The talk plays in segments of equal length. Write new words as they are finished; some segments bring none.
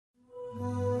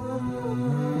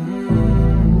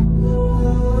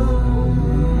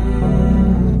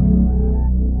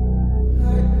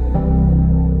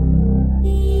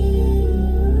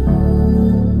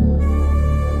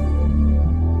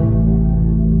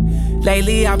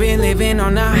Lately I've been living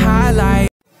on a highlight.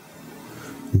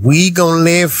 We gon'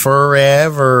 live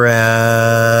forever.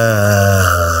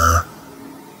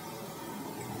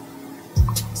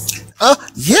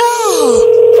 Yeah.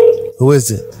 Who is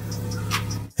it?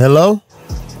 Hello?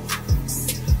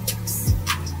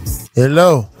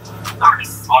 Hello?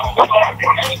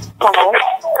 Hello.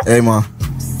 Hey, Ma. Hey,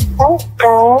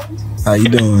 How you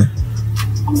doing?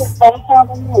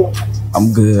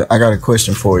 I'm good. I got a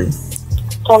question for you.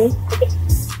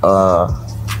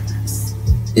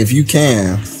 If you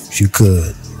can, If you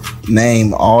could.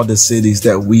 name all the cities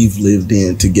that we've lived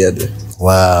in together.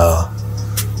 Wow.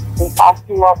 I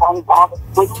feel on all the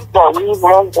cities that we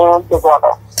lived in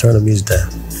together. Turn the music down.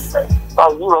 So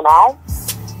you and I?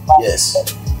 Yes.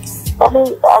 I mean,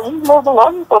 you lived in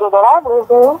every city that I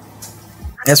lived in.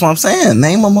 That's what I'm saying.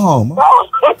 Name them all, Ma.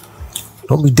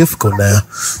 Don't be difficult now.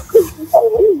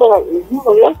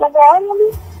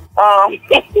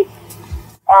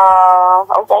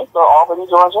 Okay, so Albany,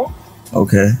 Georgia.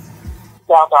 Okay.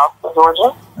 South Austin,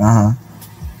 Georgia. Uh-huh.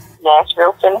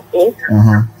 Nashville, Tennessee.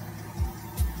 Uh-huh.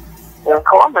 And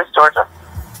Columbus, Georgia.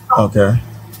 Okay.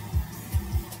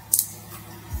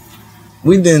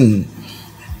 We didn't...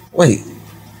 Wait.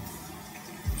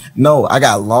 No, I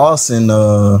got lost in...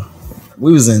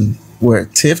 We was in... Where?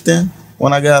 Tifton?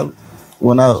 When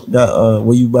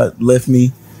you left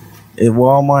me at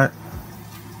Walmart?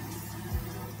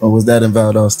 Or was that in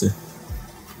Valdosta?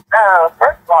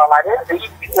 First of all, I didn't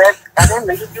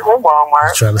leave you in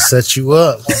Walmart. Trying to set you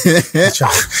up.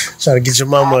 Trying to get your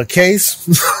mama a case.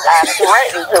 I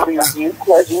threatened to leave you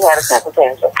because you had a temper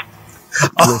tantrum.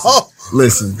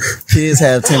 Listen, kids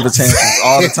have temper tantrums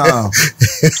all the time.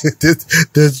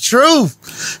 The truth.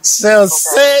 Sounds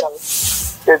sick.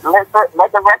 Just let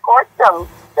the record show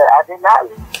that I did not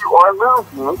leave you or lose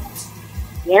you.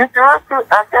 You threw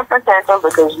a temper tantrum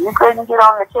because you couldn't get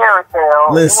on the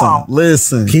carousel.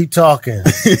 Listen. Keep talking.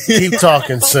 Keep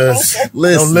talking, sis.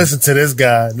 Don't listen to this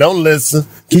guy. Don't listen.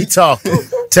 Keep talking.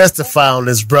 Testify on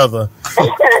this brother. So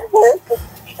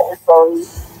you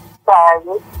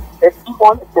decided that you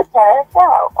wanted to pass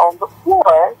out on the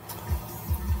floor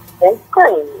and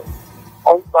scream.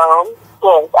 And so,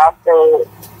 yes, I said,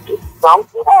 don't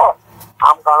get up.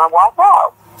 I'm going to walk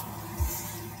out.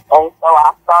 And so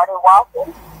I started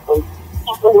walking and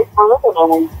keeping his foot, and then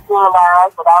when you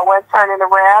realized that I wasn't turning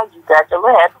around, you got your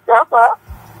head yourself up,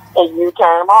 and you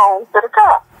came on to the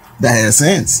car. That has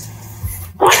sense.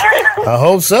 I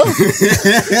hope so.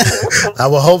 I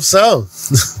will hope so.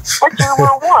 But you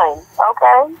were one,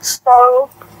 okay? So,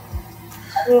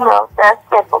 that's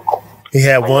typical. He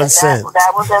had 1 cent.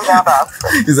 That was in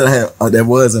Valdosta. He said that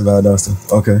was in Valdosta.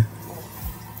 Okay.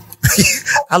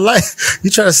 I like you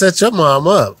trying to set your mom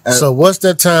up. So what's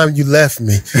that time you left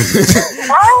me?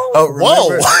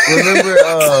 Remember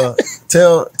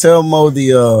tell Mo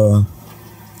the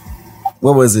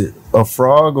what was it? A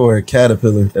frog or a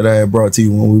caterpillar that I had brought to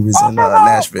you when we was in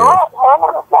Nashville? A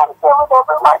caterpillar that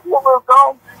looked like it was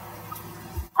going to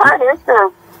turn into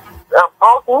a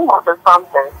provoking or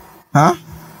something. Huh?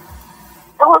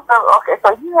 It was okay, so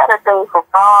you had a thing for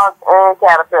frogs and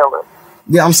caterpillars.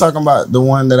 Yeah, I'm talking about the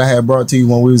one that I had brought to you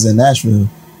when we was in Nashville.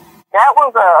 That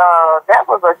was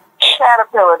a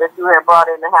caterpillar that you had brought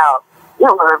in the house. It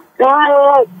was big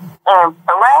and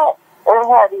flat, and it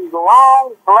had these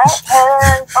long black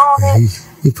hairs on it.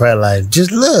 He probably like,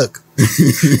 just look.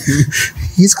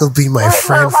 He's gonna be my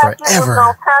friend like forever. It was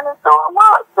gonna turn into a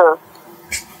monster.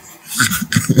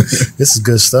 This is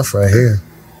good stuff right here.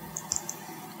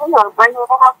 I'm gonna bring it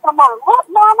out. Come on, look,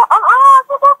 Mama.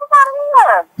 Get this out of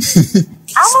here.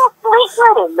 I'm gonna sleep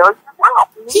with him. No, you're not.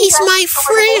 He's my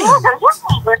friend.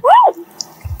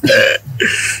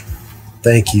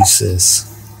 Thank you, sis.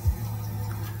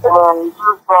 And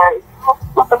you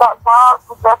talking about dogs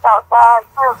who left outside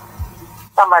too.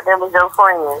 Talking about them was your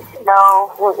friends. You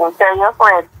can tell your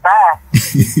friends bye.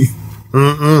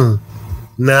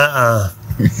 Nuh-uh.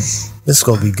 This is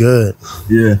gonna be good.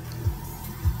 Yeah.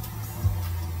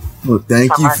 Well,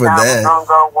 thank you for that. Gonna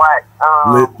go watch,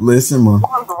 listen, Ma.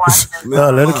 No,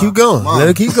 let it keep going. Let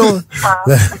it keep going.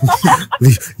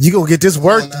 You gonna get this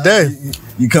work today.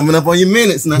 You coming up on your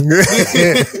minutes now.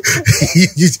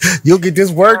 You'll get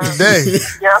this work today.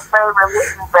 Your favorite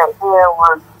movie back then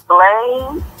was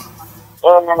Blade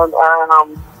and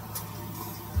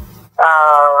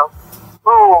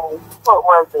what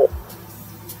was it?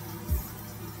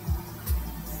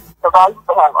 Because I used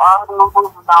to have all those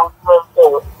movies on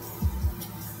TV.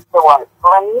 It was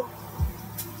Blade.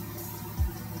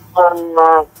 And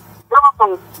there was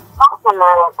some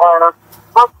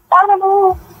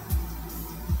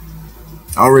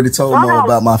I already told Mo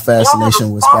about my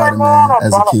fascination with Spider-Man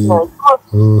as a kid.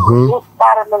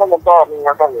 Spider-Man and Batman.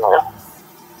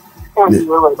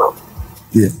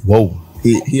 Yeah. Whoa.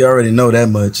 He already know that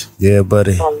much. Yeah,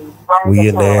 buddy. We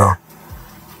in there.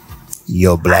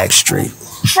 Yo, Blackstreet.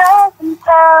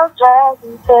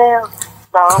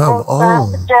 Come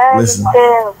on. Listen.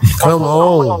 Come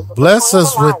on. Bless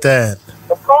us with that.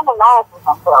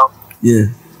 Yeah.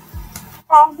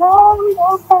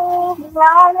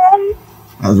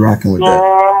 I was rocking with that.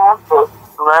 Yeah,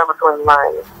 right between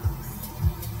lines.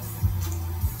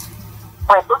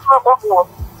 Wait, this was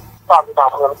talking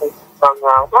about everything so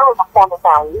young. There was a point in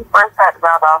time when we first got to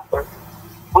Route Austin,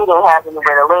 we didn't have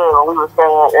anywhere to live, and we were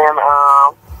staying in a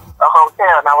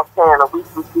hotel, and I was paying a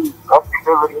weekly fee of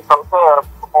Facilities Hotel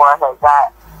before I had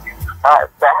got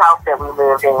the house that we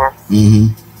lived in.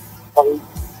 Mm-hmm. And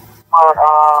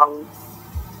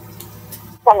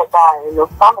in the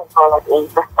stomach bug, and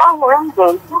for some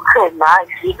reason, you could not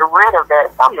get rid of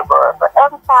that stomach bug. But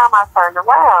every time I turned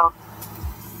around,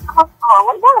 I was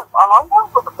throwing up all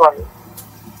over the place.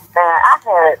 And I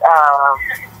had,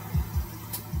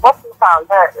 what do you call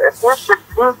that? This Disney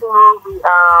movie,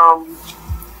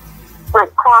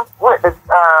 with cross, not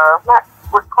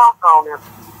with cross on it.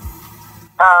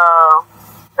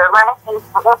 The last thing,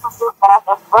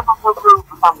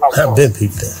 I've been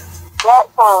peeped that. That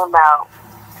came out.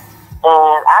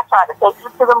 And I tried to take you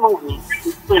to the movies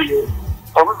to see it.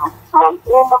 And we were in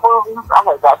the movies. I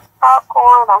had got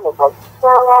popcorn. I had got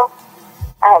cereal.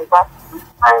 I had got drinks.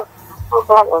 And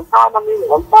enjoying the movie.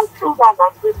 And then two guys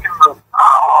got pictures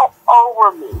all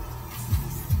over me in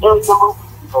the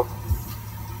movie.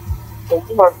 And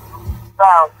he had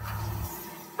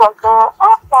about,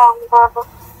 I'm sorry, brother.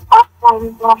 I'm sorry,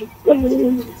 brother.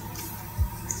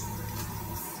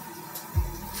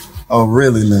 Oh,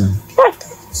 really, man?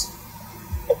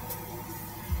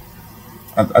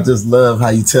 I just love how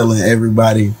you telling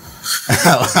everybody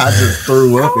how I just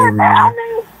threw up everywhere.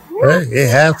 Hey, it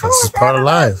happens. It's part of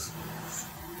life.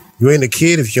 You ain't a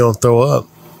kid if you don't throw up.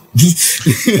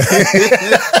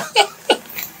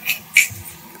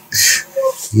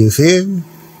 You feel me?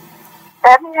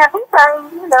 I mean, every time,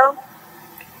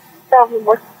 tell me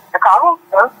what the call is.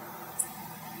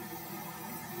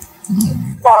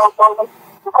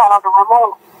 You call the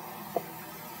remote.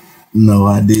 No,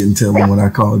 I didn't tell him what I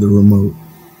called the remote.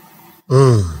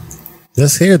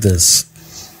 Let's hear this.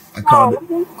 I called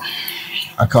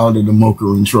it the Mocha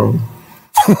Control.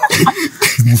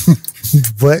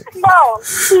 What? No,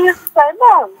 she said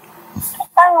no.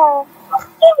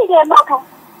 Give me that Mocha.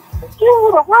 Give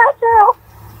me the what, girl?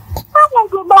 I want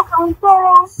to get Mocha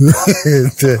Control.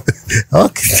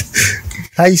 Okay.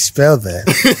 How you spell that?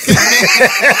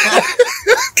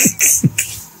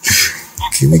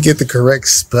 Can we get the correct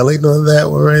spelling on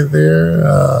that one right there?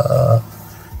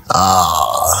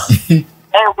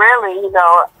 And really,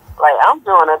 like I'm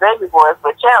doing a baby voice,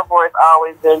 but child voice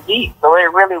always been deep, so it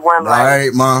really wasn't like. All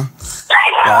right, Ma.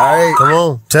 All right. Come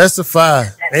on, testify.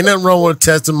 Ain't nothing wrong with a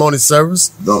testimony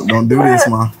service. Don't do this,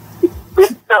 Ma.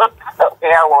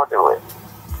 Okay, I won't do it.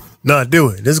 No, do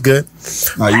it. This is good.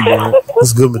 No, you do it. This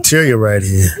is good material right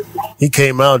here. He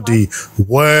came out the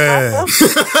where.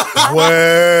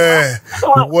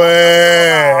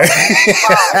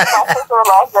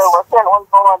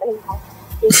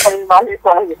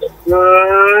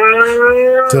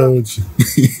 Told you.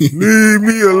 Leave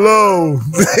me alone.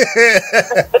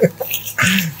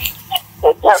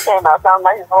 It just came out sounding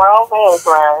like his grown man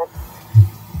crying.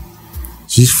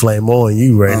 She's flame on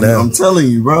you right now. I'm telling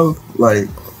you, bro. Like,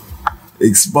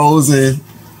 exposing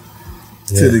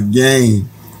to the game.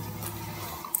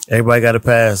 Everybody got a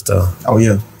pass, though. Oh,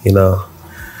 yeah. You know.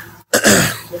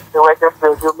 Wake up and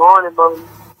say, good morning, buddy.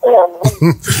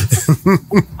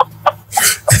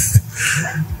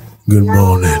 Good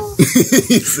morning.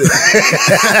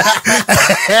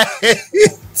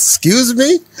 Excuse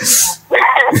me?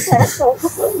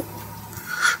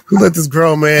 Who let this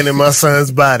grown man in my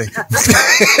son's body?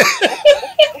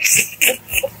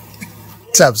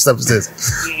 Type of stuff is this?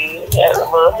 Yeah, a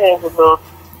little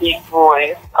deep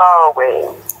voice,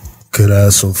 always. Could I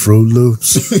have some Fruit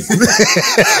Loops? You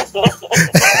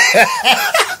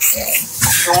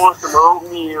want some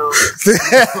oatmeal?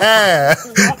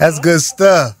 That's good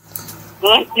stuff.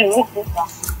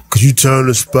 Could you turn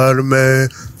to Spider-Man?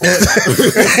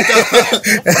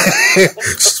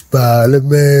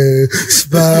 Spider-Man.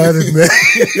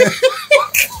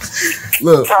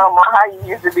 Look. Talking about how you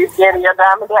used to be scared of your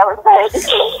Diamond Dallas Page.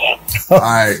 All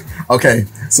right. Okay.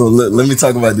 So let me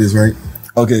talk about this, right?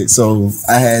 Okay. So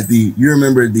I had you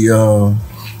remember the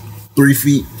 3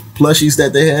 feet plushies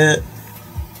that they had?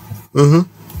 Mm-hmm.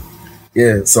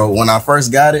 Yeah, so when I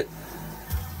first got it,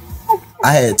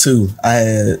 I had two. I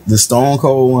had the Stone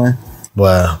Cold one.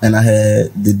 Wow. And I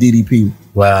had the DDP.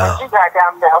 Wow. You got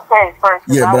down there okay first.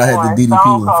 Yeah, but I had the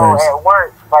DDP one first. At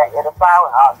work, like at a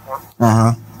silent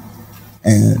auction.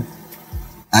 And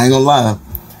I ain't gonna lie.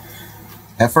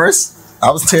 At first, I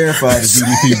was terrified of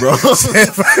DDP, bro.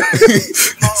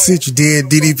 See what you did,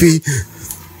 DDP.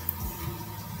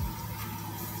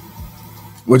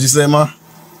 What'd you say, Ma?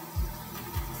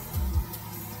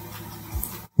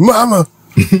 Mama.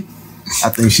 I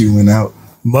think she went out.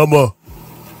 Mama.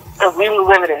 Because we were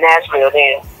living in Nashville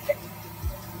then.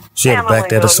 She had to back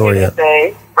that story up.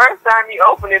 First time he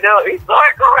opened it up, he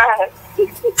started crying.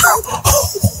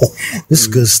 This is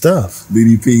good stuff.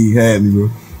 DDP had me, bro.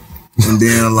 And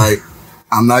then, like,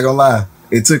 I'm not gonna lie,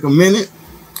 it took a minute,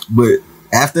 but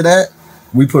after that,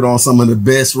 we put on some of the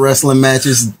best wrestling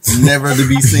matches never to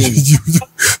be seen.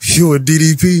 You a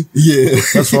DDP? Yeah.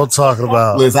 That's what I'm talking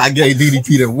about. Listen, I gave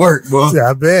DDP to work, bro. Yeah,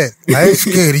 I bet. I ain't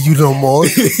scared of you no more.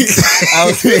 I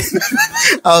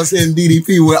was hitting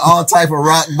DDP with all type of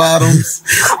rock bottoms.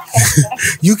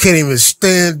 You can't even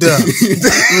stand up.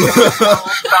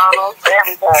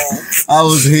 I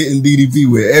was hitting DDP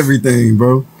with everything,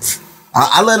 bro.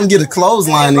 I let him get a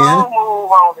clothesline in.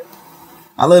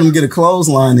 I let him get a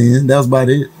clothesline in. That was about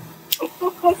it.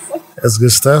 That's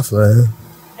good stuff, man.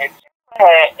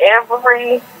 Had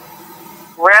every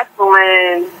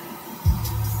wrestling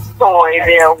toy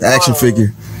there was. Action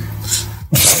figure.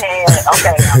 Okay.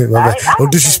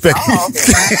 Don't disrespect me.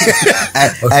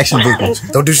 Action figure.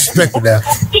 Don't disrespect me now.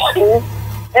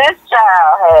 This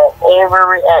child had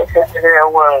every action figure there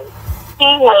was. He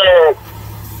had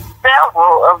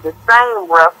several of the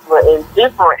same wrestler in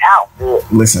different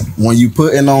outfits. Listen, when you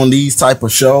putting on these type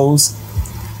of shows,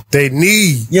 they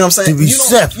need, you know what I'm saying? To be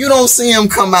separate. You don't see them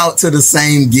come out to the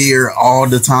same gear all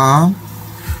the time.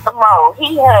 Come on,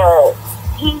 he had.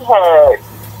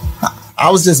 I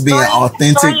was just being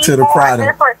authentic to the product.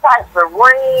 Different types of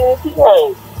rings. He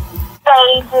had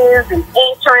stages and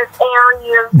entrance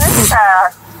areas. This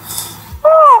guy.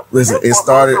 Listen, it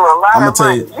started. I'm gonna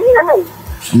tell you.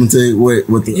 I'm gonna tell you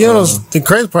what the. You know, the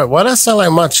crazy part. Why that sound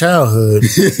like my childhood?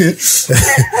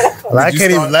 I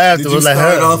can't even laugh. Did you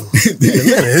start off? Wait, did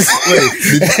you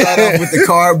start off with the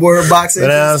cardboard box? But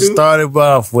I started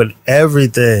off with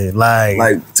everything. Like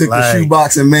took the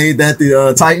shoebox and made that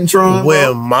the Titantron.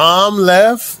 When Mom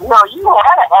left. No, you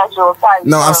had an actual Titantron.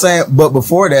 No, I'm saying, but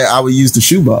before that, I would use the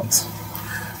shoebox.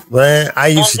 Man, I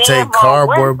used to take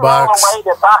cardboard box. Away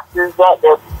the boxes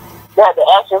that the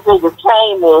action figures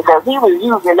came in because he was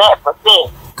using that for things.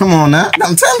 Come on now.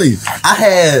 I'm telling you. I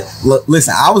had,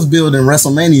 listen, I was building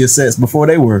WrestleMania sets before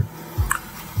they were.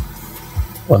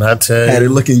 When I tell you. Had it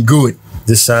looking good.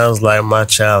 This sounds like my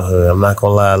childhood. I'm not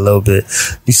going to lie a little bit.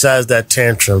 Besides that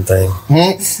tantrum thing.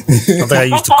 I think I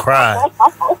used to cry.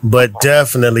 But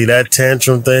definitely that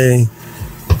tantrum thing,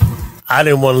 I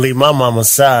didn't want to leave my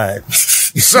mama's side.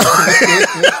 So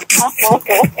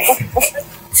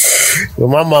when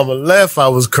my mama left, I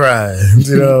was crying.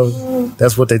 You know,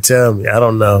 that's what they tell me. I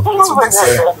don't know. That's what they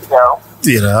say.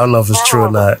 You know, I don't know if it's true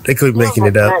or not. They could be making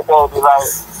it up. We're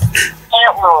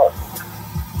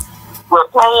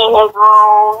playing his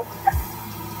room,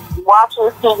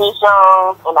 watching TV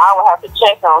shows, and I would have to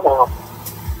check on him.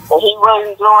 And he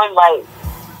wasn't doing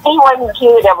he wasn't a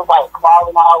kid that was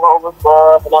crawling all over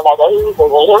stuff and all that. He was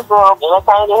in his room,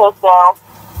 entertaining himself.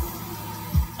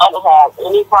 I didn't have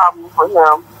any problems with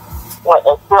him,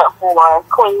 except for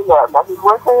cleaning up. Now, he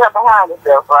would clean up behind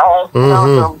himself, so I had to know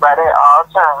him by that all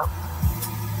the time.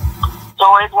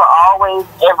 Toys were always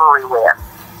everywhere.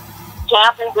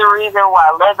 Camp is the reason why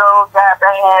Legos got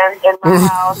banned in my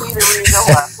house. He's the reason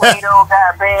why Play-Doh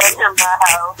got banned in my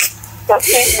house. Because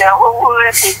he never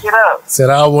would pick it up. Said,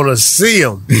 I want to see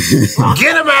him.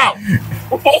 Get him out.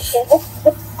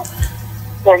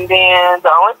 And then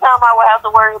the only time I would have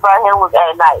to worry about him was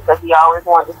at night because he always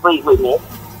wanted to sleep with me.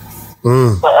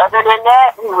 But other than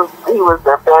that, he was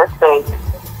the best baby.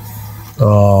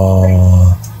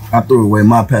 Oh. I threw away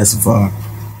my pacifier.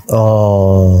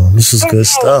 Oh, this is good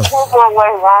stuff. He threw away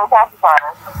his own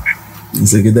pacifier. He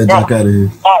said, get that junk out of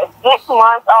here. At 6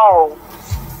 months old.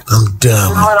 I'm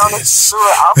done with this. Threw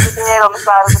it off the bed on the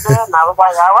side of the bed, and I was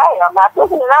like, all right, I'm not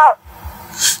picking it up.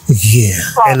 Yeah,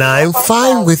 and I'm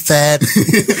fine with that. He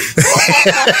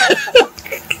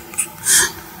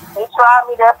tried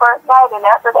me that first night, and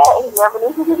after that, he never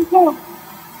needed it again.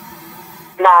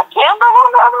 Now, Kimber,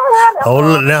 on the other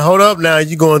hand... Hold up now.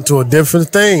 You're going to a different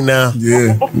thing now.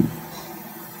 Yeah.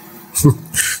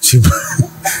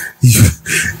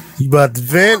 You about to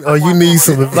vent or you need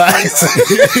some advice?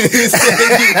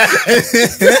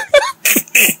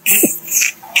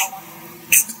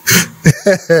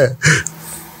 You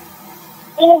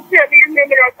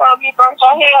remember that time you burnt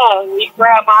your hand and you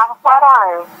grabbed my flat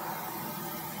iron?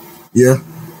 Yeah.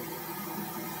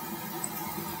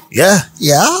 Yeah.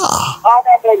 All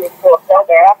that baby stuff so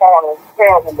bad. I thought it was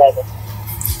terrible, baby.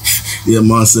 Yeah,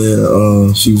 Mom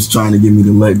said she was trying to get me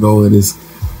to let go of this.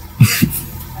 And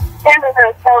it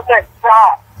was so much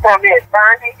shock from it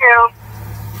burning him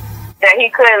that he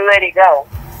couldn't let it go.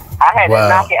 I had to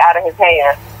knock it out of his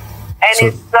hand. And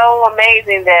it's so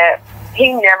amazing that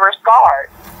he never scarred.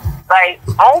 Like,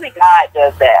 only God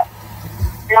does that.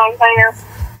 You know what I'm saying?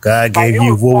 God gave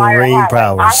you Wolverine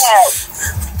powers.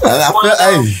 I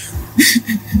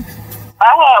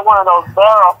had one of those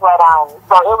barrel flat irons,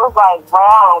 so it was like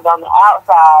round on the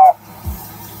outside,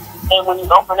 and when you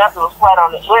open up, it was flat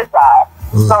on the inside.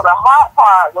 So the hot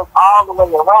part was all the way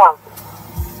around.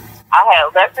 I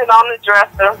had left it on the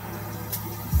dresser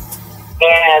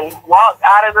and walked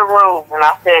out of the room, and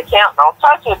I said, "Camp, don't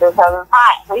touch it because it's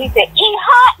hot." So he said, "Eat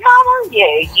hot, Mama?"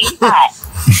 Yeah, eat hot.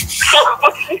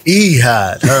 Eat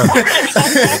hot, huh?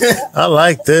 I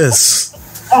like this.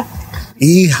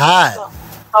 Eat hot.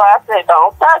 So I said,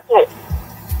 "Don't touch it."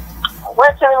 I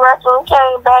went to the restroom,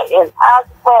 came back, and I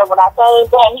swear, when I came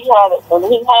back,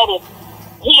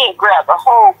 he had grabbed the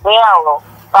whole barrel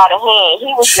by the hand.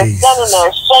 He was just standing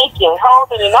there shaking,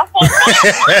 holding it. I said,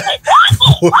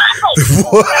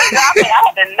 I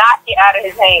had to knock it out of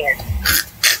his hand.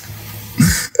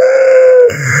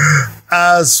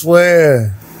 I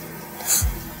swear.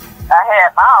 I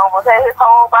almost had his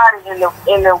whole body in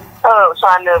the tub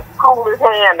trying to cool his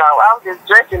hand off. I was just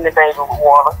drinking the baby with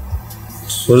water.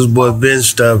 So this boy been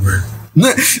stubborn.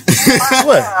 What?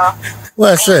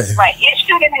 What I say? Like, he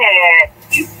should have had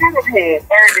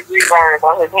 3rd-degree burns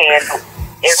on his hand.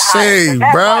 Say,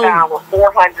 that bro. down was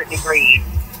 400 degrees.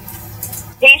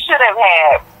 He should have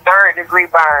had 3rd-degree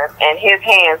burns, and his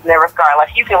hands never scarred.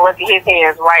 Like, you can look at his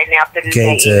hands right now to this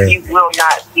day, and you will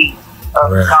not see a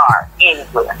scar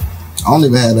anywhere. I don't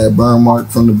even have that burn mark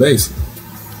from the base.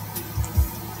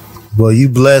 Boy, you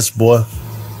blessed, boy.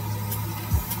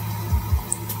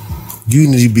 You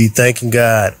need to be thanking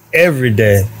God every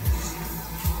day.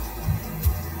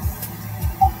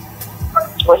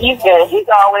 Well, he's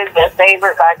always been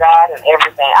favored by God and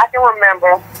everything. I can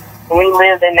remember when we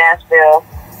lived in Nashville,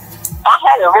 I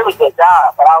had a really good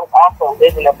job, but I was also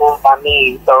living above my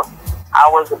means. So I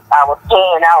was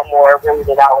paying out more really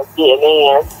than I was getting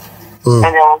in. And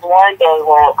there was one day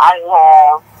when I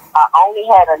only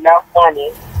had enough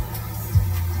money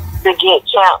to get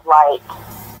Champ like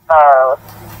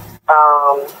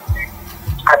a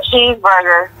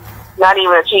cheeseburger, not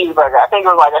even a cheeseburger. I think it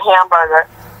was like a hamburger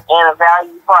and a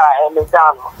value fry at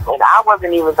McDonald's. And I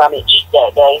wasn't even going to eat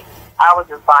that day. I was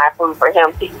just buying food for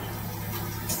him to eat.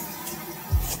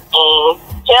 And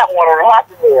Champ wanted a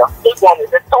Happy Meal. He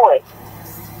wanted a toy.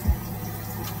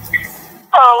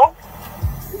 So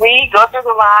we go through the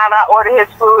line, I order his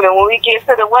food, and when we get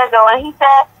to the window, and he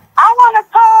said, "I want a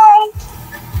toy."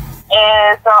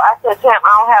 And so I said, "Champ, I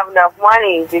don't have enough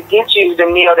money to get you the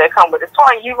meal that comes with the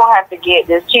toy. You're going to have to get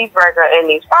this cheeseburger and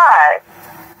these fries."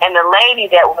 And the lady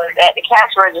that was at the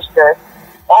cash register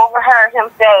overheard him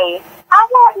say, "I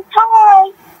want a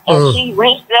toy." And she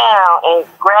reached down and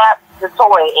grabbed the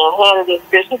toy and handed it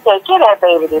to her. She said, "Get that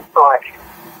baby this toy."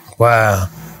 Wow.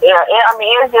 Yeah, I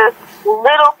mean, it's just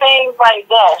little things like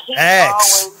that. He's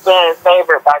always been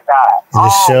favored by God.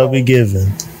 It shall be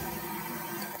given.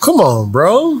 Come on,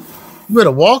 bro. You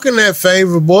better walk in that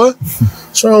favor, boy.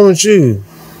 What's wrong with you?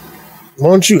 Why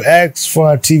don't you ask for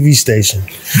our TV station?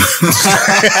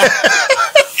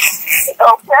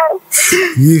 Okay.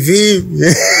 You feel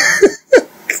me?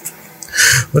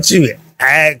 Why don't you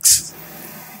ask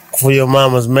for your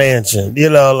mama's mansion? You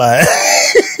know, like,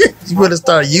 you better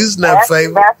start using that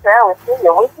favor. That's what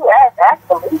you ask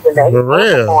him, even that. For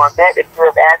real. That you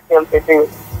have asked him to do.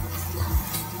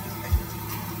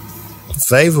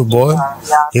 Favor, boy.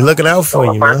 He looking out for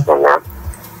you, man. All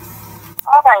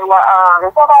right, well,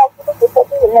 if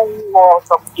somebody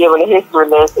giving a history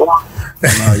lesson.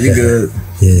 No, you good.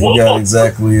 Yeah. You got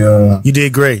exactly you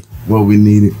did great. What we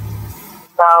needed.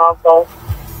 Okay.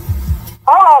 All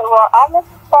right, well, I'm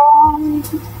looking forward.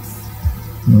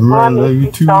 I love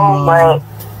you too, so much.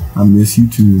 I miss you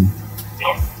too.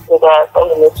 I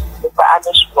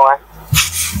miss you more.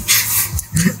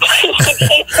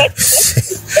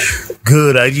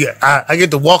 Good. I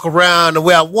get to walk around the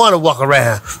way I want to walk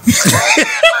around.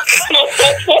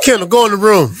 Kendall, go in the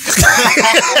room.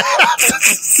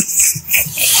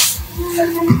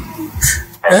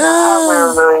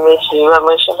 I really miss you. I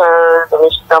miss your hugs. I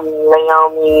miss you coming to lay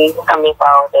on me. I miss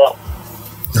all that.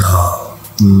 Oh,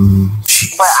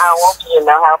 But I want you to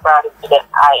know how proud of you that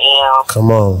I am. Come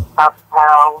on. How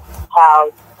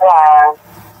you have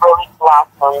really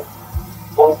blossomed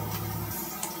into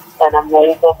an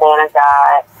amazing man of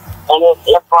God. And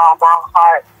it brought my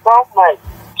heart so much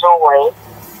joy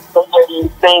to hear you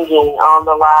singing on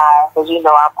the live. Because, you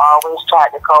know, I've always tried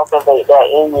to cultivate that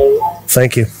in you.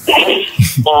 Thank you.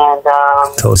 And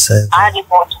I just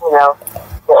want you to know,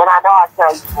 and I know I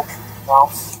tell you, all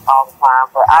the time,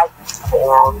 but I just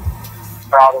am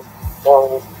proud of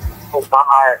you with my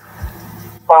heart.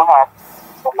 So happy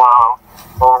for Mom.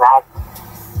 And I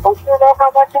don't you know how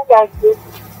much I got you.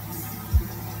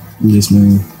 Yes,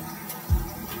 ma'am.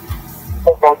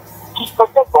 Keep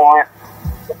pushing forward,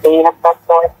 being a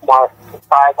professional and smart,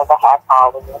 despite of a high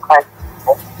calling and Christ.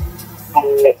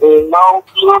 And no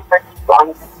fear for you. I'm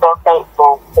just so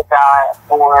thankful to God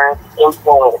for the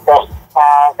influence that He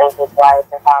has in His life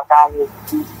and how God is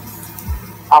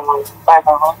like a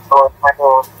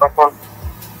resource for him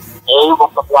able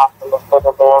to blossom into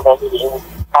the man that he is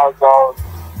because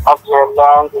of your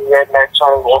love and your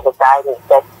nurturing and the guidance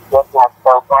that you give him.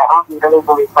 So I'm really,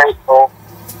 really grateful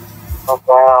as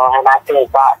well. And I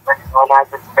thank God for you. And I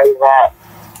just pray that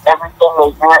everything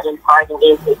that you're imparting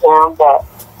into him, that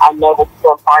I know that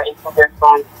you impart into your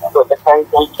son, but because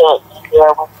they can't be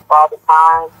there with you all the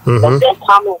time, that they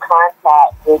come in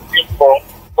contact with people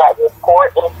that will pour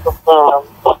into them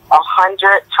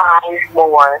 100 times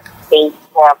more than you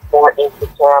have poured into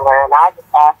Taylor. And I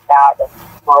just ask God that you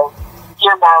will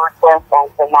hear my request on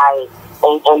tonight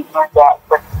and do that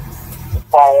for me,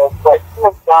 because what you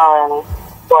have done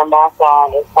for my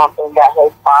son is something that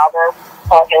his father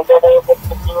hasn't been able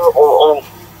to do,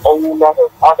 and you know,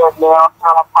 his other male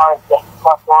counterparts that he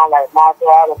left on, like my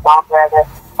dad and my brother,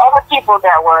 other people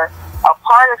that were a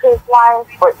part of his life,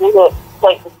 but didn't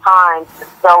take the time to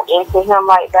sow into him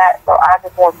like that. So I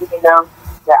just want you to know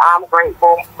that I'm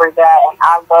grateful for that, and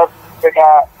I love you for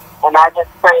that. And I just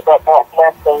pray that that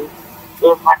blessing is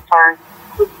returned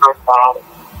to your son.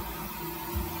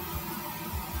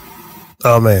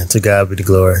 Oh man, to God be the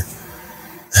glory.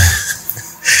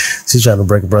 She's trying to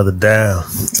break a brother down.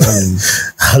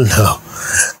 I know.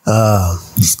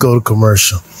 Let's go to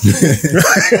commercial.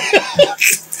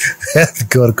 Have to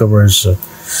go to commercial.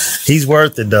 He's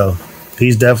worth it though.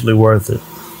 He's definitely worth it.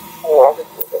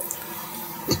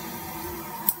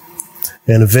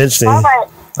 And eventually, I'm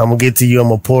gonna get to you. I'm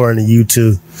gonna pour into you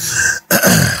too.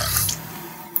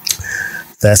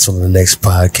 That's on the next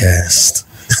podcast.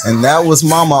 And that was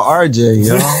Mama RJ,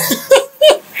 y'all.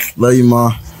 Love you,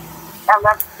 Ma. I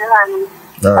love you too, honey.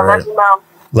 All right. Love you, Mom.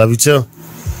 Love you too.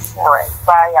 All right.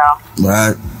 Bye, y'all.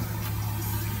 Right.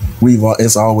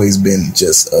 It's always been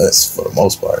just us for the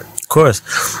most part. Of course.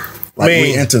 Like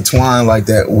we intertwine like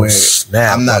that where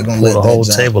snap, I'm not gonna let the whole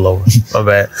table over. My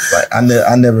bad. Like I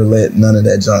never let none of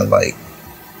that junk like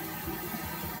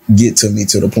get to me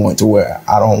to the point to where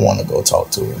I don't want to go talk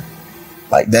to her.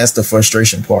 Like that's the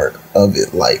frustration part of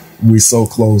it. Like we're so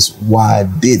close. Why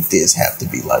did this have to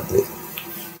be like this?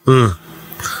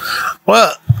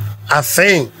 Well, I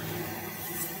think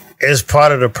it's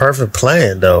part of the perfect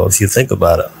plan, though. If you think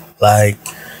about it, like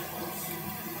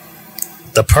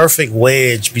the perfect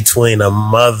wedge between a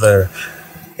mother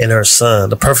and her son,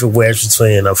 the perfect wedge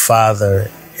between a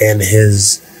father and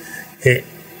his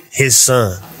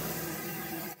son.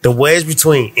 The wedge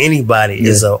between anybody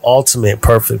is an ultimate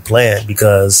perfect plan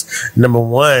because, number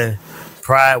one,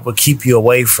 pride will keep you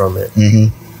away from it.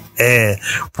 And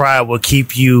pride will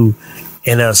keep you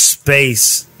in a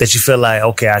space that you feel like,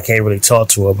 okay, I can't really talk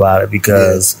to her about it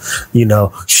because, you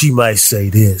know, she might say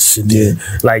this. And then,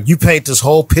 like, you paint this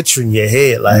whole picture in your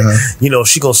head. Like, you know,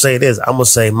 she gonna say this. I'm gonna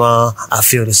say, Mom, I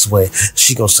feel this way.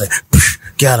 She gonna say,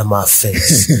 get out of my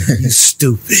face. You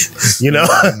stupid. You know?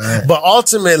 But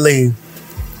ultimately,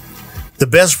 the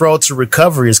best road to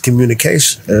recovery is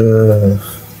communication. To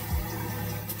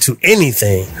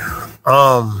anything.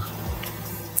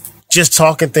 Just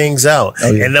talking things out.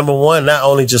 And number one, not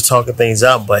only just talking things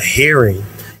out, but hearing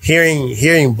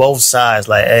both sides.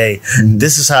 Like, hey,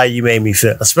 this is how you made me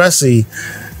feel. Especially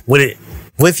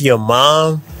with your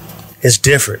mom, it's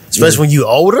different. Especially when you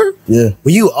older. Yeah.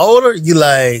 When you older, you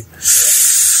like,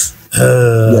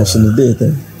 yeah, shouldn't have did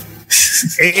that.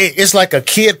 It's like a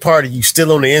kid part of you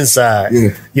still on the inside. Yeah.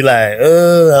 You're like, I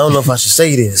don't know if I should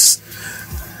say this.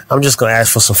 I'm just gonna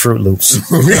ask for some Fruit Loops.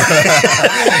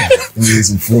 Need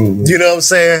some Fruit Loops. You know what I'm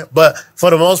saying? But for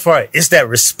the most part, it's that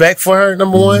respect for her,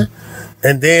 number one.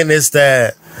 And then it's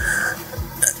that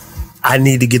I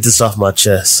need to get this off my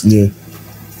chest. Yeah.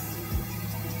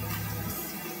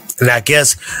 And I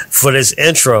guess for this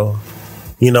intro,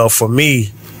 you know, for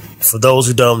me, for those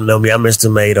who don't know me, I'm Mr.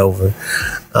 Madeover.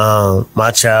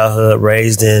 My childhood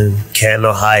raised in Canton,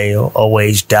 Ohio,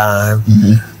 OH Dime.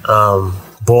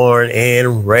 Born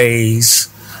and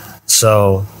raised.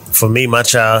 So for me, my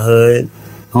childhood,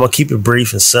 I'm going to keep it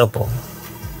brief and simple.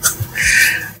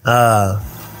 I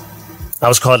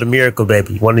was called the miracle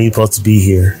baby. When are you supposed to be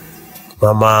here?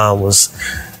 My mom was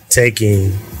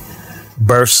taking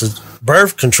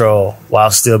birth control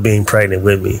while still being pregnant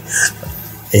with me.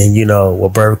 And you know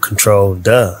what birth control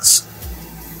does.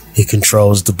 It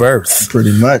controls the birth.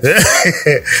 Pretty much.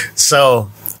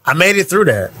 So I made it through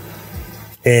that.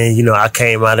 And, you know, I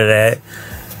came out of that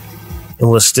and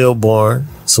was stillborn.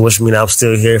 So which means I'm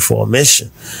still here for a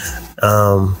mission.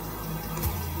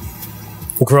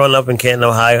 Growing up in Canton,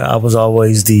 Ohio, I was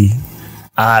always the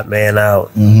odd man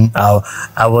out.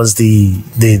 I was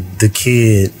the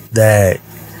kid that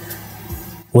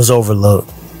was overlooked.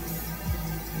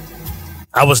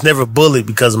 I was never bullied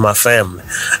because of my family.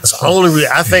 That's the only reason.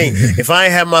 I think if I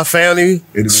ain't had my family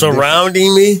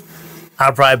surrounding me,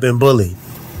 I'd probably been bullied.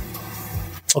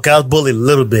 Okay, I was bullied a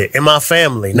little bit in my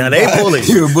family. Now they bullied.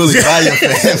 You were bullied by your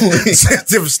family. It's a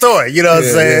different story. You know what I'm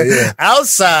saying? Yeah.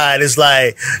 Outside, it's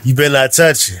like, you better not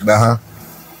touch it.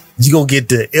 You're going to get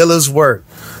the illest work.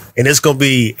 And it's going to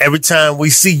be every time we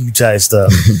see you type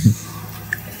stuff.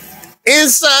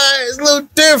 Inside, it's a little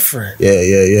different. Yeah.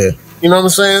 You know what I'm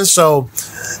saying? So,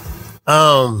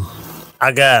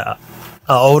 I got an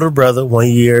older brother, 1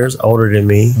 year older than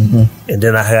me. And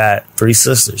then I had 3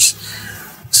 sisters.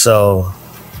 So,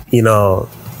 you know,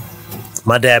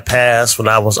 my dad passed when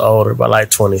I was older, by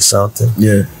like 20 something.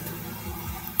 Yeah.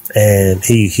 And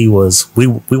we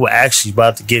were actually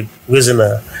about to get, he was on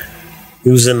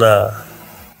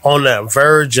that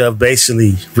verge of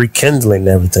basically rekindling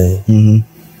everything,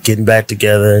 getting back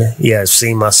together. He had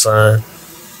seen my son.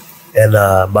 And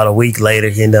about a week later,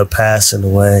 he ended up passing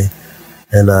away,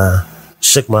 and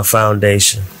shook my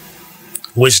foundation,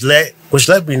 which let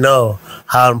me know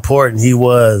how important he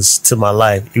was to my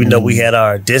life. Even though we had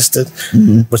our distance,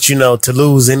 but you know, to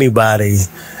lose anybody,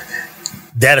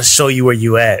 that'll show you where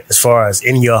you at as far as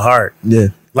in your heart. Yeah,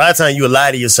 a lot of times you will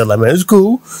lie to yourself, like, man, it's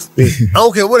cool. I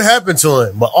don't care what happened to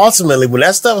him, but ultimately, when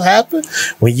that stuff happened,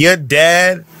 when your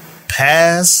dad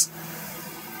passed.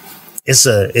 It's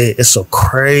a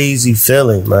crazy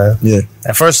feeling, man. Yeah.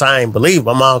 At first, I ain't believe.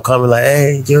 My mom called me like,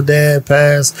 "Hey, your dad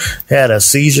passed. He had a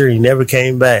seizure. He never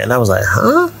came back." And I was like,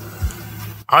 "Huh?"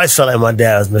 I always felt like my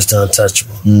dad was Mr.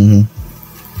 Untouchable.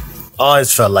 I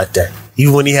always felt like that.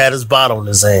 Even when he had his bottle in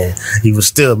his hand, he was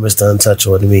still Mr.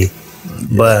 Untouchable to me.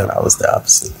 Yeah, but I was the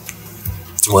opposite.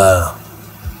 Wow.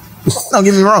 Don't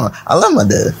get me wrong. I love my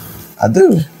dad. I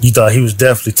do. You thought he was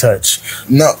definitely touched?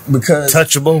 No, because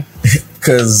touchable.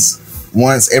 Because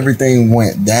once everything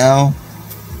went down,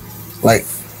 like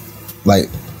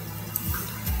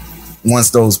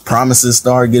once those promises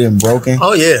started getting broken,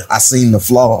 oh yeah, I seen the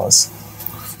flaws.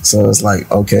 So it's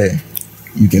like, okay,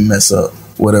 you can mess up.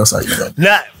 What else are you gonna do?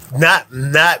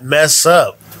 Not mess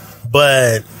up,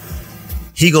 but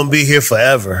he gonna be here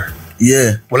forever.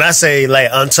 Yeah. When I say like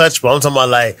untouchable, I'm talking about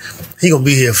like he gonna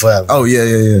be here forever. Oh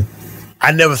yeah.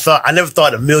 I never thought in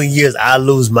a million years I'd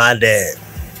lose my dad.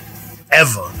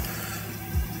 Ever.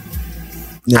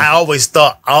 Yeah. I always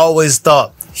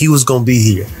thought he was gonna be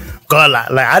here. God,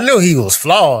 like I knew he was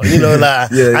flawed, you know,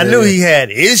 like I knew he had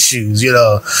issues, you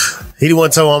know. He didn't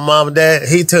want to tell my mom and dad.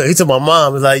 He told my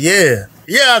mom, was like, yeah,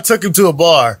 I took him to a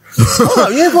bar. Oh,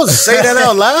 you ain't supposed to say that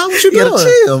out loud. What you doing?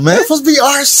 Chill, man. That's supposed to be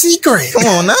our secret. Come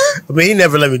on now. I mean, he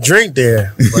never let me drink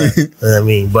there.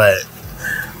 But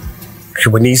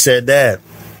when he said that,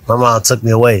 my mom took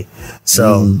me away.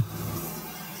 So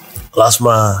lost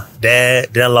my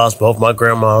dad, then I lost both my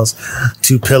grandmas,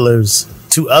 2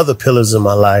 other pillars in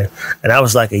my life. And I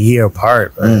was like a year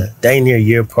apart, man. Dang near a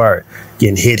year apart,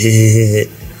 getting hit.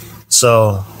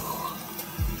 So,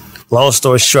 long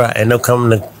story short, I ended up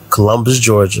coming to Columbus,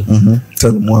 Georgia.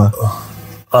 Tell them why.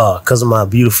 Because of my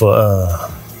beautiful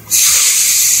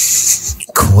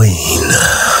queen.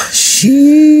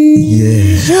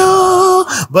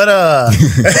 But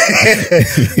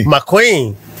my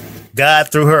queen, God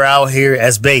threw her out here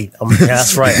as bait.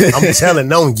 That's right. I'm telling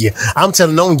on you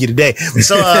today.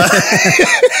 So,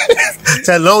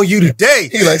 telling on you today.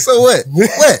 He like, so what?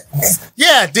 What?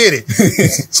 Yeah, I did it.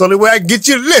 So the way I can get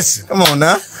you to listen. Come on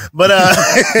now. But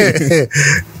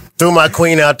threw my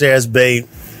queen out there as bait.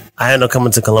 I ended up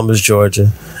coming to Columbus,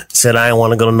 Georgia. Said I didn't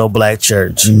want to go to no black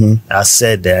church. I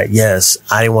said that. Yes,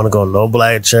 I didn't want to go to no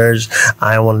black church.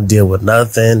 I didn't want to deal with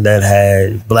nothing that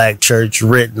had black church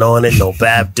written on it. No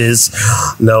Baptist,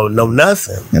 no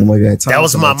nothing. And we got that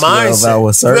was my mindset.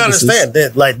 You understand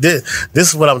that? Like this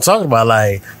is what I'm talking about.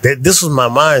 Like this was my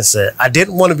mindset. I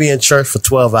didn't want to be in church for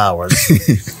 12 hours.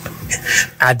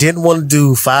 I didn't want to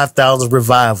do 5,000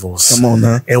 revivals. Come on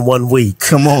now. In 1 week.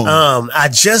 Come on. I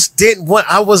just didn't want.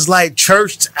 I was like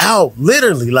churched out,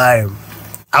 literally. Like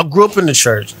I grew up in the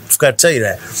church. I forgot to tell you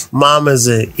that. Mom is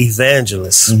an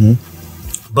evangelist,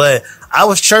 but I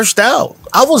was churched out.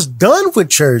 I was done with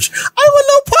church. I was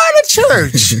no part of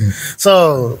church.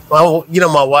 So,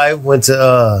 my wife went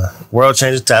to World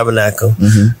Changers Tabernacle.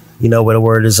 You know where the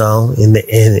word is on, and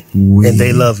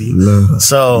they love you.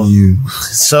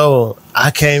 So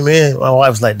I came in. My wife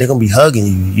was like, "They're gonna be hugging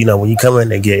you. You know, when you come in,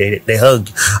 they hug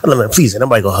you." I'm like, "Man, please, ain't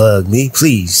nobody gonna hug me,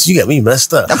 please. You got me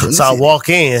messed up." So I walk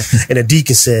in, and the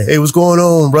deacon said, "Hey, what's going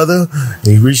on, brother?" And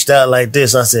he reached out like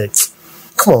this. And I said,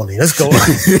 "Come on, in, let's go.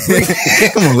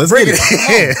 Come on, let's bring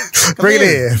it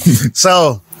in."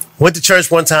 So went to church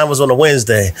one time. Was on a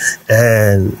Wednesday,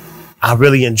 and I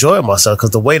really enjoyed myself because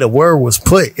the way the word was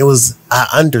put, I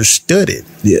understood it.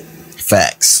 Yeah.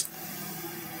 Facts.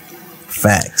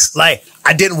 Like,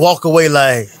 I didn't walk away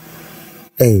like,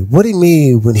 hey, what do you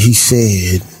mean when he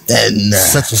said that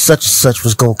such and such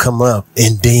was going to come up?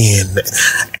 And then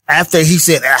after he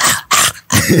said,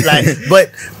 but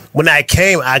when I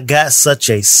came, I got such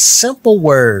a simple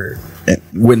word.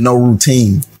 With no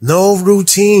routine.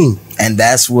 And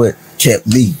that's what kept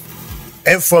me.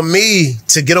 And for me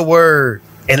to get a word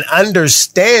and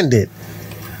understand it,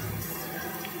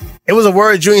 it was a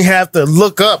word you didn't have to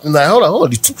look up and like, hold on, what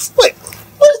does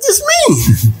this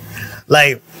mean?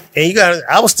 Like, and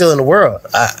I was still in the world.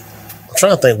 I'm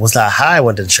trying to think, was that how I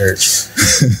went to church?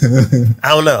 I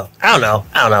don't know.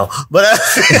 But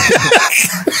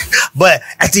but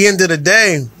at the end of the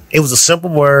day, it was a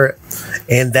simple word,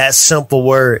 and that simple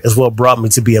word is what brought me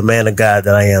to be a man of God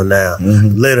that I am now,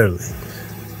 literally.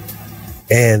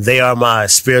 And they are my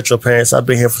spiritual parents. I've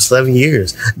been here for 7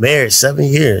 years, married 7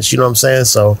 years. You know what I'm saying?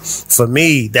 So for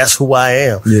me, that's who I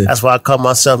am. Yeah. That's why I call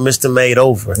myself Mr. Made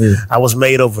Over. Yeah. I was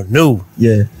made over new.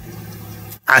 Yeah.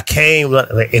 I came,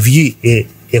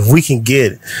 if we can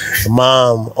get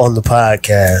Mom on the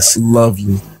podcast. Love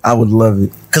you. I would love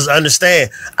it. Because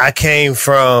understand, I came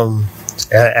from,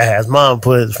 as Mom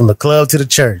put it, from the club to the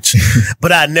church.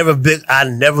 But I never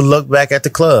looked back at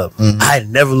the club. I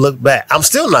never looked back. I'm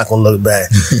still not going to look back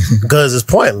because it's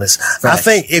pointless. Right. I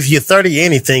think if you're 30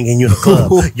 anything and you're in the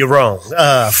club, you're wrong.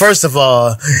 First of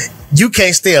all, you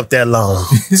can't stay up that long.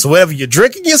 So whatever you're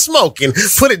drinking, you're smoking,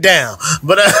 put it down.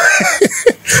 But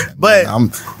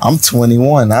Man, I'm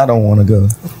 21. I don't want to go.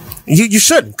 You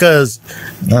shouldn't, because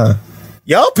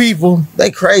y'all people,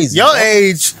 they crazy. Y'all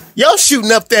age, y'all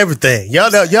shooting up to everything.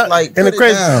 Y'all like, and the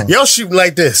crazy, y'all shooting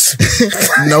like this.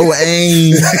 No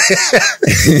aim.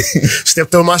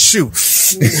 Stepped on my shoe.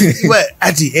 But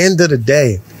at the end of the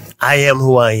day, I am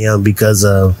who I am because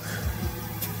of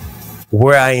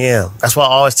where I am. That's why I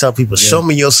always tell people, show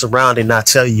me your surrounding, not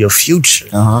tell you your future.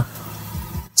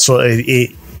 So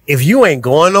if you ain't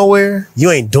going nowhere, you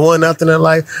ain't doing nothing in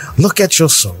life, look at your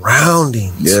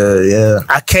surroundings. Yeah.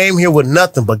 I came here with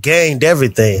nothing but gained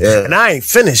everything. Yeah. And I ain't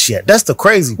finished yet. That's the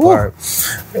crazy part.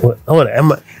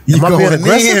 Am I being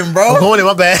aggressive? Bro. I'm going in,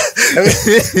 my bad.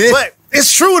 But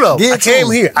it's true though. I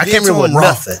came here with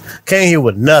nothing. Came here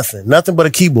with nothing but a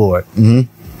keyboard.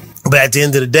 But at the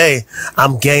end of the day,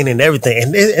 I'm gaining everything.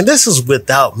 And this is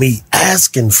without me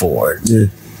asking for it. Yeah.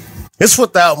 It's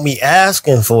without me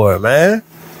asking for it, man.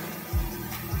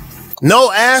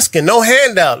 No asking, no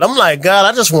handout. I'm like, God,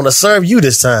 I just want to serve you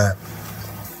this time.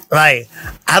 Like,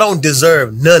 I don't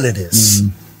deserve none of this.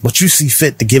 But you see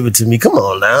fit to give it to me. Come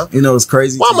on now. You know what's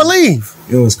crazy? Why I'ma leave?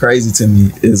 You know what's crazy to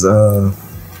me is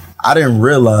I didn't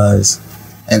realize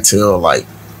until like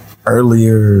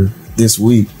earlier this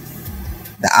week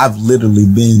that I've literally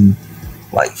been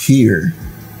like here,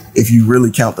 if you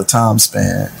really count the time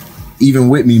span, even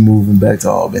with me moving back to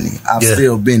Albany, I've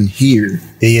still been here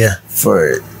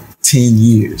for 10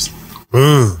 years.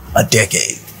 A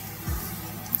decade.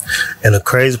 And the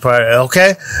crazy part,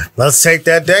 okay, let's take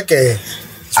that decade.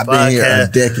 I've been here a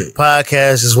decade.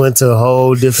 Podcast just went to a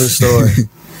whole different story.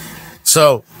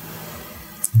 So,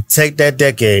 take that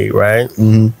decade, right?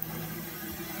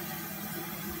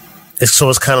 So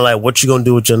it's kind of like, what you gonna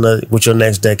do with your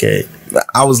next decade?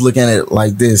 I was looking at it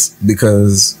like this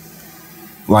because,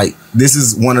 like, this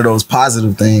is one of those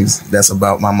positive things that's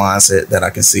about my mindset that I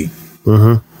can see.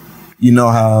 You know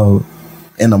how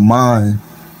in the mind,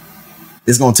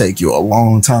 it's gonna take you a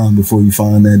long time before you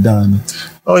find that diamond.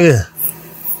 Oh yeah.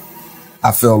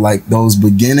 I felt like those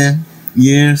beginning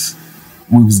years,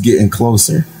 we was getting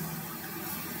closer.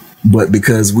 But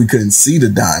because we couldn't see the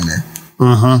diamond,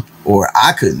 or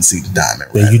I couldn't see the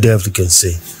diamond. Yeah, you definitely couldn't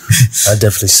see. I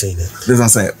definitely seen it. That's what I'm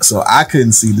saying. So I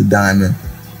couldn't see the diamond.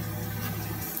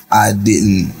 I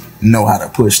didn't know how to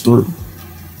push through.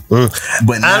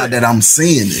 But now that I'm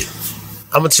seeing it,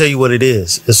 I'm gonna tell you what it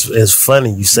is. It's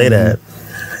funny you say that.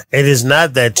 It is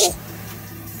not that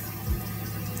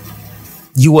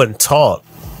you wasn't taught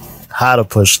how to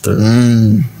push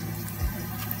through.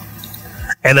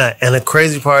 And the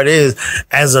crazy part is,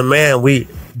 as a man,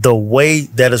 the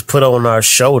weight that is put on our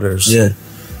shoulders.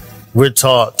 We're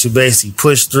taught to basically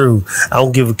push through. I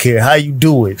don't give a care how you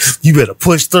do it. You better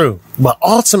push through. But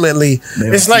ultimately,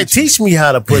 it's like, teach me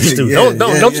how to push through.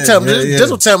 Don't you tell me.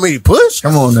 Just don't tell me to push.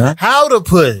 Come on now. How to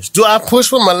push? Do I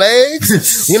push with my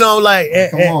legs? You know, like,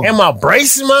 am I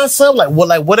bracing myself? Like,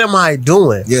 what am I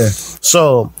doing? Yeah.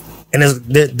 So, and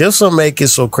this will make it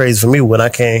so crazy for me when I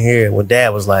came here, when Dad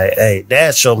was like, hey,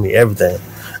 Dad showed me everything.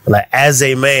 Like, as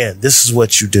a man, this is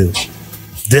what you do.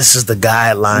 This is the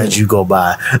guidelines you go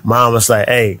by. Mom was like,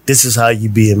 hey, this is how you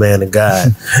be a man of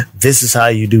God. This is how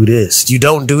you do this. You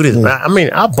don't do this. I mean,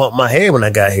 I bumped my head when I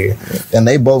got here. And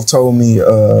they both told me,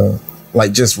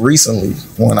 like just recently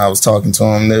when I was talking to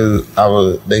them,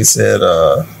 they said,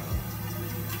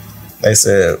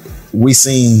 we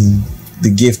seen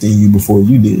the gift in you before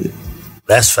you did.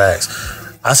 That's facts.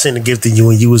 I seen the gift in you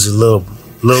when you was a little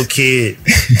kid,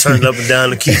 turning up and down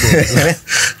the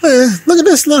keyboard. Look at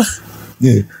this little...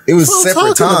 Yeah, it was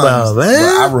separate times. About, man?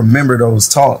 But I remember those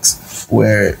talks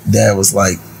where Dad was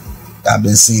like, I've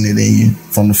been seeing it in you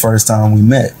from the first time we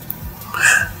met.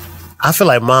 I feel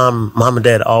like mom and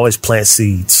dad always plant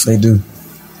seeds. They do.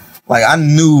 Like, I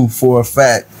knew for a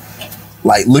fact,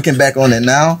 like, looking back on it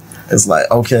now, it's like,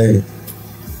 okay,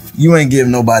 you ain't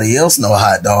giving nobody else no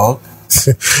hot dog.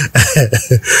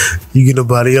 You get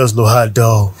nobody else no hot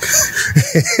dog.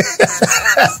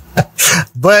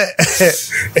 But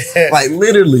like,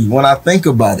 literally, when I think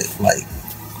about it, like,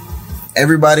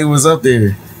 everybody was up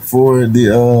there for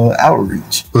the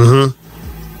outreach.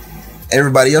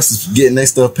 Everybody else is getting their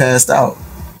stuff passed out.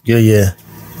 Yeah.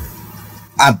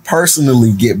 I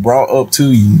personally get brought up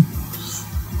to you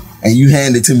and you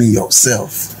hand it to me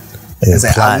yourself.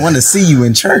 Like, I want to see you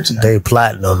in church now. They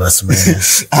plotting on us, man.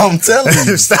 I'm telling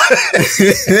you.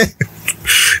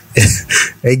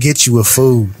 They get you with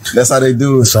food. That's how they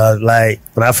do it. So, like,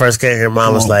 when I first came here,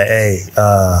 Mom was like, hey,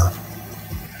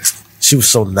 she was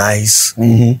so nice.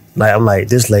 Like, I'm like,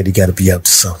 this lady got to be up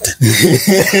to something.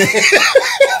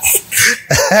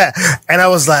 And I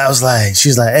was like,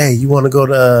 she's like, hey, you want to go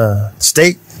to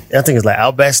steak? I think it's like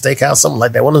Outback Steakhouse, something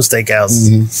like that. One of them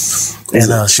steakhouses.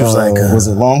 And she was like, was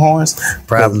it Longhorns?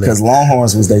 Probably. Because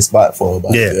Longhorns was their spot for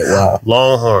about a while.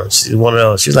 Longhorns. She's one of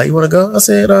those. She's like, you want to go? I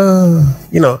said,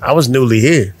 you know, I was newly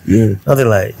here. Yeah. I was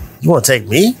like, you want to take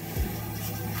me?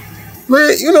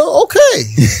 Man, you know, okay.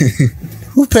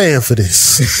 Who paying for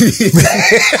this?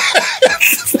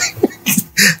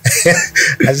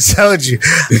 I just told you,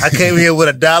 I came here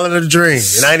with $1 to drink,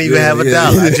 and I didn't even have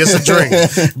 $1, just a drink.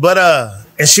 But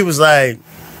and she was like,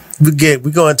 we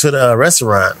go into the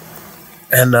restaurant,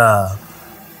 and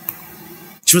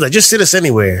she was like, just sit us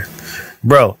anywhere,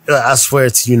 bro. I swear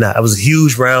to you, not. It was a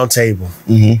huge round table,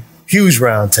 huge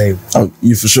round table. Oh,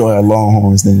 you for sure had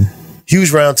Longhorns then.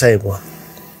 Huge round table.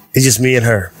 It's just me and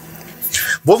her.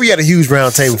 What we had a huge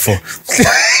round table for?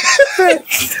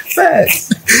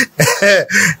 Facts.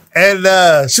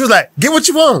 And she was like, get what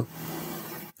you want.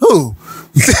 Who?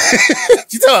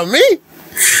 You talking me?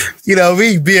 You know,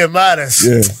 me being modest.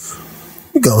 Yeah.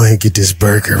 We go ahead and get this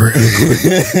burger real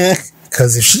quick.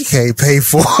 Because if she can't pay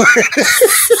for it,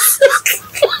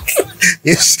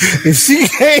 if she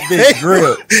can't pay for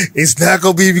it, it's not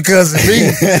going to be because of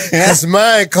me. Because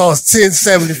mine costs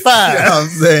 $10.75. You know what I'm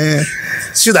saying?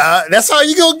 She's like, that's all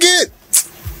you going to get?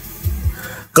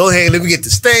 Go ahead, let me get the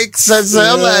steaks.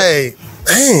 I'm like,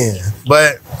 man.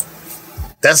 But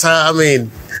that's how, I mean,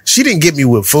 she didn't get me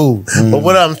with food. But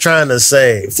what I'm trying to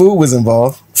say, food was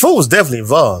involved. Food was definitely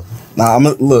involved. Now,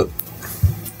 look.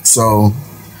 So,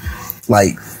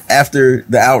 like, after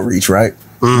the outreach, right?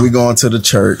 We going to the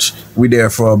church. We there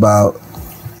for about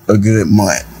a good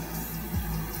month.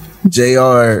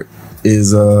 JR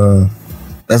is,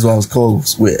 that's what I was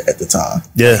close with at the time.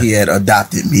 Yeah. He had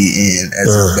adopted me in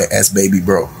as baby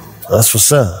bro. That's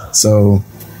what's up. So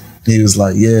he was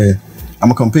like, yeah, I'm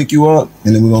going to come pick you up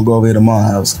and then we're going to go over here to my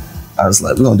house. I was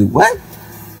like, we're going to do what?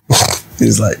 He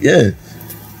was like, yeah.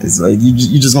 It's like,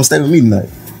 you just going to stay with me tonight.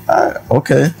 All right,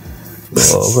 okay.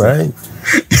 All right.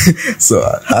 So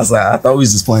I was like, I thought we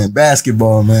was just playing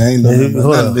basketball, man. Ain't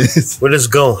none of this. Where this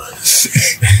going?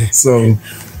 So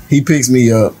he picks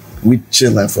me up. We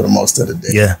chilling for the most of the day.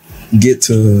 Yeah. Get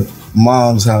to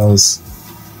mom's house.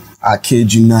 I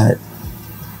kid you not.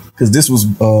 Because this was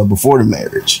before the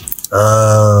marriage.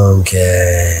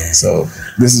 Okay. So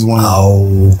this is one.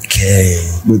 Okay.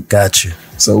 Got you.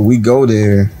 So we go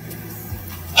there,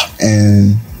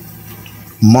 and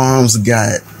mom's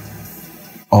got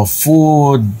a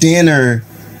full dinner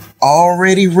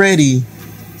already ready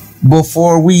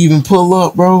before we even pull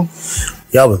up, bro.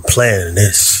 Y'all been planning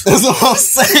this. That's what I'm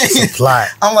saying. It's a plot.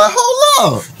 I'm like,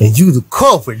 hold up. And you the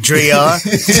culprit, Dre.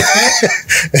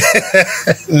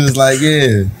 It was like,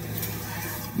 yeah.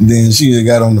 Then she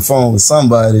got on the phone with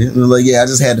somebody. It was like, yeah, I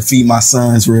just had to feed my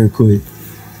sons real quick.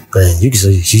 Man, so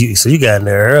you got in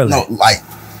there early. No, like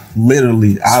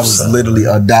literally, I was literally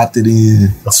adopted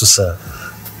in. That's what's up.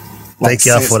 Thank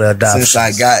y'all for the adoption. Since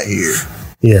I got here.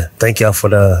 Yeah, thank y'all for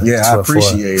the I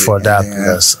appreciate it for adopting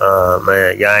us.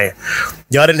 Man,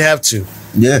 y'all didn't have to.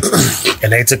 Yeah.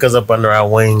 And they took us up under our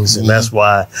wings, and that's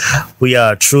why we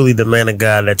are truly the man of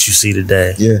God that you see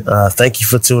today. Yeah. Thank you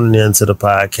for tuning in to the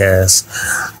podcast.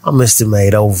 I'm Mr.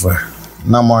 Made Over.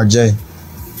 And I'm RJ.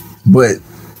 But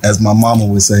as my mama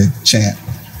would say, champ.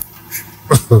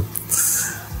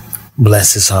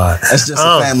 Bless his heart. That's just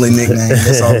a family nickname.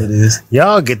 That's all it is.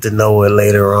 Y'all get to know it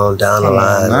later on down the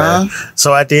line, man.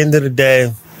 So at the end of the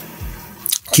day,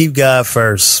 keep God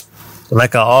first.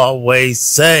 Like I always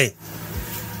say,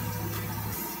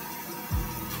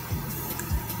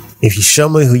 if you show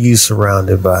me who you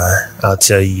surrounded by, I'll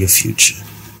tell you your future.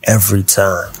 Every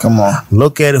time. Come on.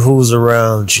 Look at who's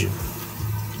around you.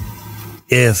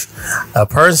 If a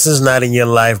person's not in your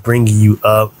life bringing you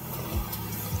up,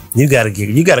 you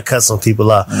gotta cut some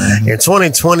people off. In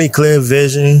 2020, clear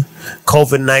vision,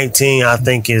 COVID-19, I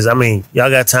think y'all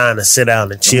got time to sit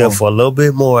down and chill for a little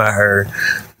bit more, I heard.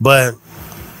 But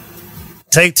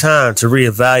take time to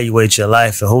reevaluate your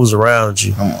life and who's around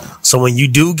you. So when you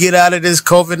do get out of this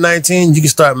COVID-19, you can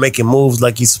start making moves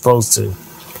like you're supposed to.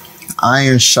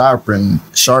 Iron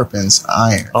sharpens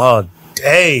iron. Oh,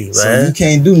 dang, man. So you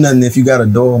can't do nothing if you got a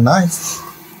dull knife.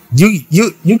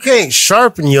 You can't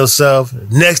sharpen yourself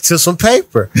next to some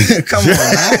paper. Come on,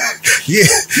 man. Yeah,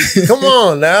 come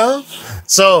on now.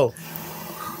 So,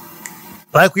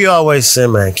 like we always say,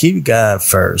 man, keep God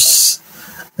first,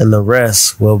 and the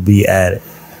rest will be added.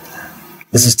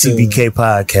 This is TBK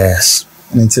Podcast.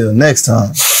 And until next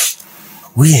time,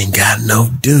 we ain't got no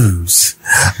dues,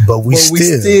 but we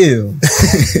still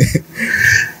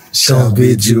shall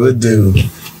bid you adieu.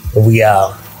 We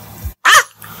out.